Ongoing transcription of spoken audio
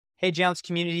Hey, Jounce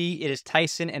community, it is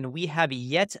Tyson, and we have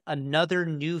yet another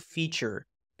new feature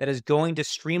that is going to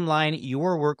streamline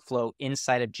your workflow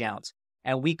inside of Jounce,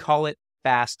 and we call it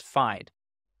Fast Find.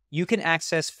 You can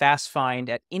access Fast Find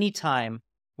at any time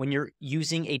when you're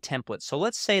using a template. So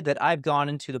let's say that I've gone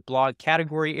into the blog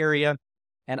category area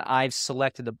and I've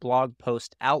selected the blog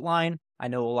post outline. I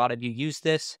know a lot of you use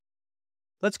this.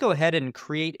 Let's go ahead and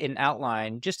create an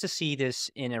outline just to see this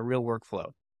in a real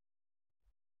workflow.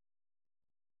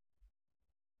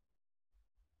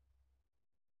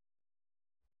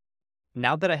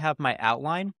 Now that I have my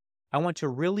outline, I want to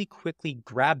really quickly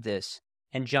grab this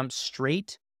and jump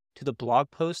straight to the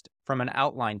blog post from an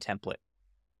outline template.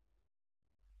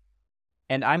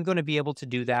 And I'm going to be able to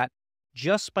do that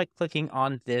just by clicking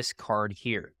on this card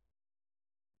here.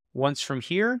 Once from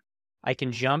here, I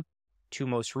can jump to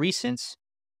most recent,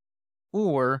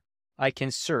 or I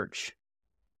can search.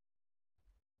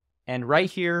 And right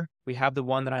here, we have the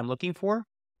one that I'm looking for.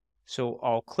 So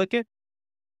I'll click it.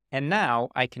 And now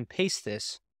I can paste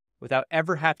this without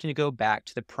ever having to go back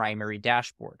to the primary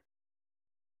dashboard.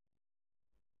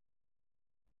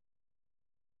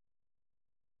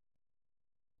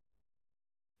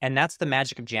 And that's the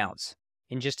magic of Jounce.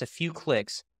 In just a few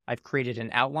clicks, I've created an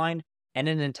outline and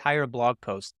an entire blog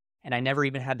post, and I never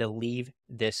even had to leave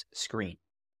this screen.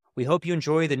 We hope you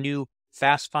enjoy the new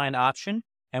Fast Find option,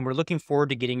 and we're looking forward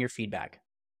to getting your feedback.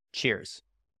 Cheers.